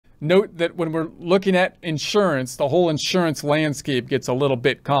note that when we're looking at insurance, the whole insurance landscape gets a little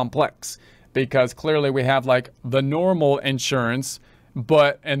bit complex, because clearly we have like the normal insurance,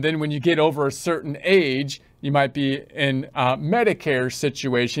 and then when you get over a certain age, you might be in a Medicare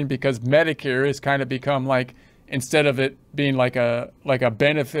situation, because Medicare has kind of become like, instead of it being like a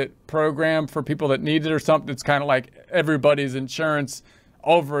benefit program for people that need it or something, it's kind of like everybody's insurance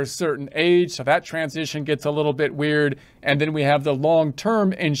over a certain age. So that transition gets a little bit weird. And then we have the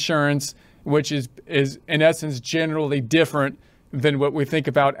long-term insurance, which is in essence generally different than what we think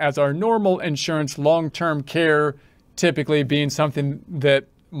about as our normal insurance. Long-term care typically being something that,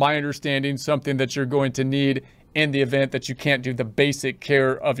 my understanding, something that you're going to need in the event that you can't do the basic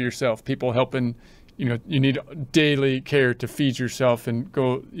care of yourself. People helping, you need daily care to feed yourself and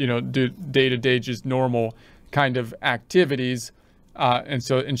go, do day-to-day just normal kind of activities. And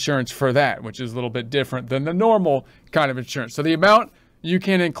so insurance for that, which is a little bit different than the normal kind of insurance. So the amount you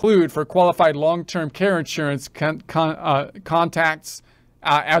can include for qualified long-term care insurance contacts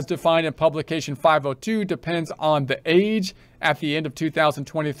as defined in publication 502 depends on the age at the end of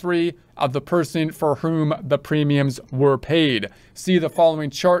 2023 of the person for whom the premiums were paid. See the following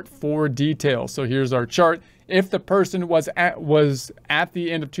chart for details. So here's our chart. If the person was at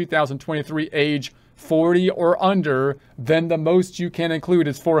the end of 2023 age 40 or under, then the most you can include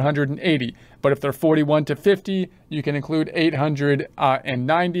is 480. But if they're 41 to 50, you can include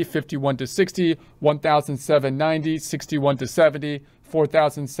 890, 51 to 60, 1,790, 61 to 70,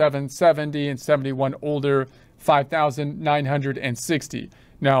 4,770, and 71 older, 5,960.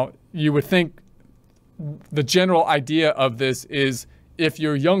 Now, you would think the general idea of this is if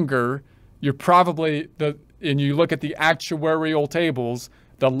you're younger, you're probably, and you look at the actuarial tables,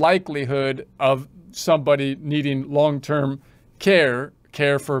 the likelihood of somebody needing long-term care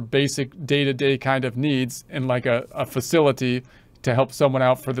for basic day-to-day kind of needs in like a facility to help someone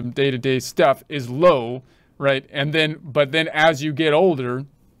out for the day-to-day stuff is low, right? But then as you get older,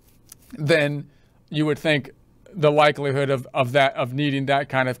 then you would think the likelihood of needing that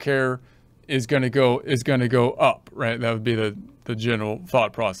kind of care is going to go up, right? That would be the general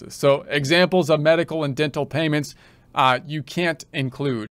thought process. So examples of medical and dental payments you can't include.